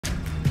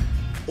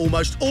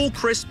Almost all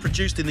crisps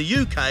produced in the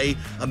UK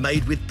are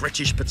made with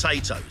British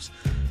potatoes.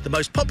 The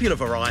most popular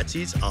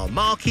varieties are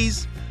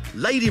Marquis,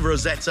 Lady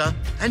Rosetta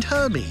and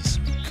Hermes.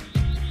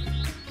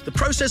 The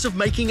process of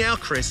making our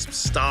crisps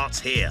starts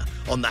here,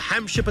 on the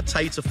Hampshire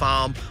potato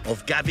farm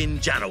of Gavin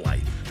Janaway,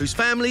 whose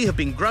family have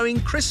been growing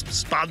crisp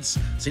spuds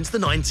since the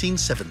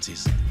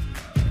 1970s.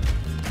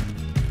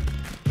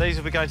 These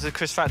will be going to the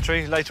crisp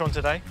factory later on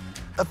today.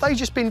 Have they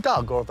just been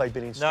dug or have they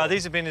been installed? No,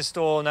 these have been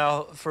installed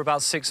now for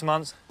about 6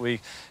 months.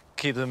 We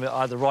keep them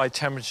at the right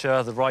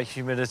temperature, the right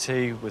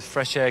humidity, with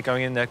fresh air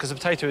going in there, because the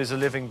potato is a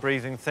living,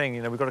 breathing thing.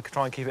 You know, we've got to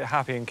try and keep it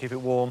happy and keep it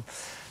warm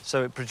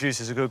so it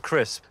produces a good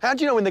crisp. How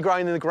do you know when they're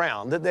growing in the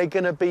ground that they're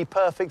going to be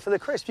perfect for the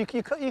crisp? You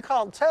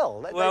can't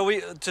tell. Well,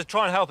 to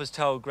try and help us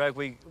tell, Greg,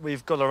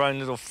 we've got our own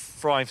little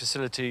frying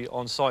facility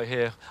on site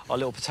here, our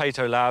little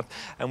potato lab,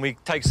 and we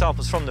take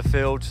samples from the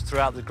field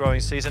throughout the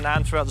growing season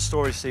and throughout the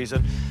storage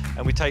season,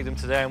 and we take them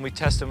to there and we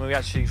test them and we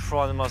actually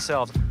fry them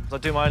ourselves. I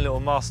do my own little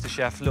master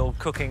chef, little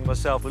cooking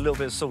myself, with a little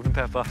bit of salt and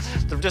pepper,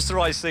 just the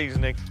right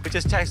seasoning. We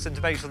just test them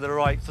to make sure they're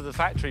right for the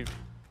factory.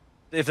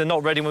 If they're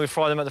not ready when we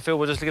fry them at the field,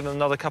 we'll just give them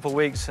another couple of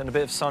weeks, and a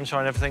bit of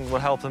sunshine and everything will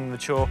help them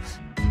mature.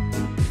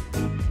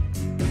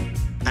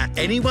 At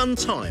any one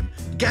time,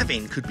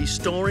 Gavin could be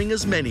storing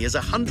as many as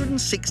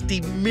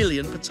 160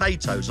 million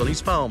potatoes on his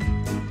farm.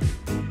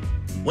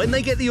 When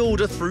they get the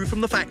order through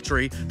from the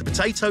factory, the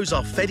potatoes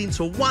are fed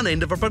into one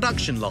end of a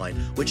production line,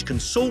 which can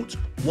sort,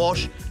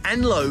 wash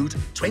and load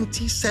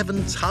 27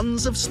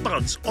 tonnes of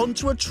spuds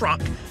onto a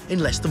truck in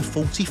less than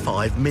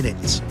 45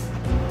 minutes.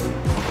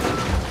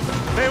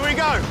 Here we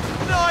go.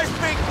 Nice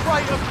big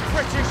crate of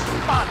British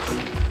spuds.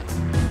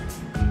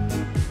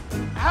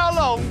 How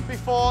long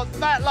before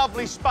that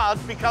lovely spud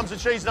becomes a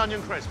cheese and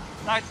onion crisp?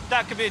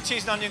 That could be a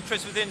cheese and onion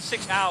crisp within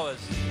 6 hours.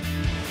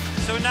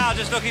 So we're now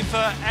just looking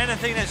for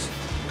anything that's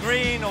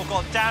green or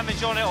got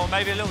damage on it, or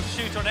maybe a little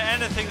shoot on it,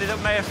 anything that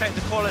may affect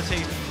the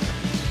quality.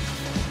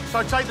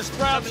 So take the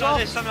sprouts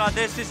off? Something like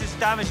this. This is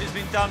damage that's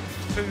been done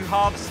through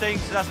harvesting,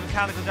 so that's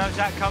mechanical damage.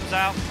 That comes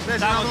out. There's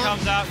that one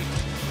comes out.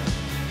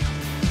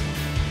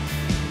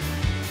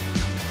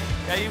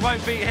 Yeah, you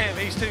won't beat him.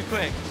 He's too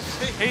quick.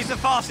 He's the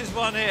fastest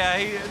one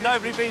here.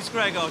 Nobody beats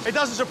Greg on. It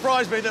doesn't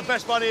surprise me that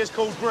best buddy is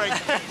called Greg.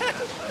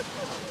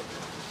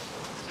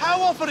 How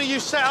often are you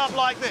set up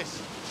like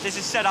this? This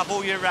is set up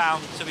all year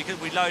round, so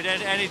we load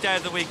any day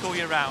of the week all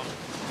year round.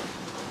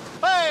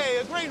 Hey,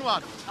 a green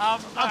one.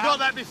 I've got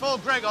that before,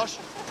 Gregosh.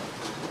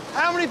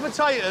 How many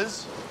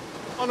potatoes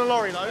on a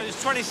lorry load?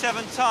 It's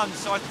 27 tonnes,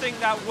 so I think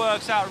that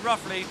works out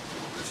roughly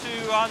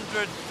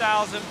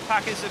 200,000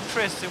 packets of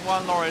crisps in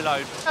one lorry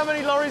load. How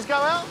many lorries go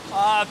out?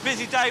 A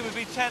busy day would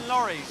be 10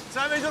 lorries. So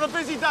that means on a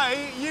busy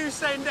day, you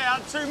send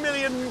out 2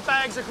 million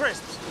bags of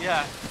crisps?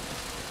 Yeah.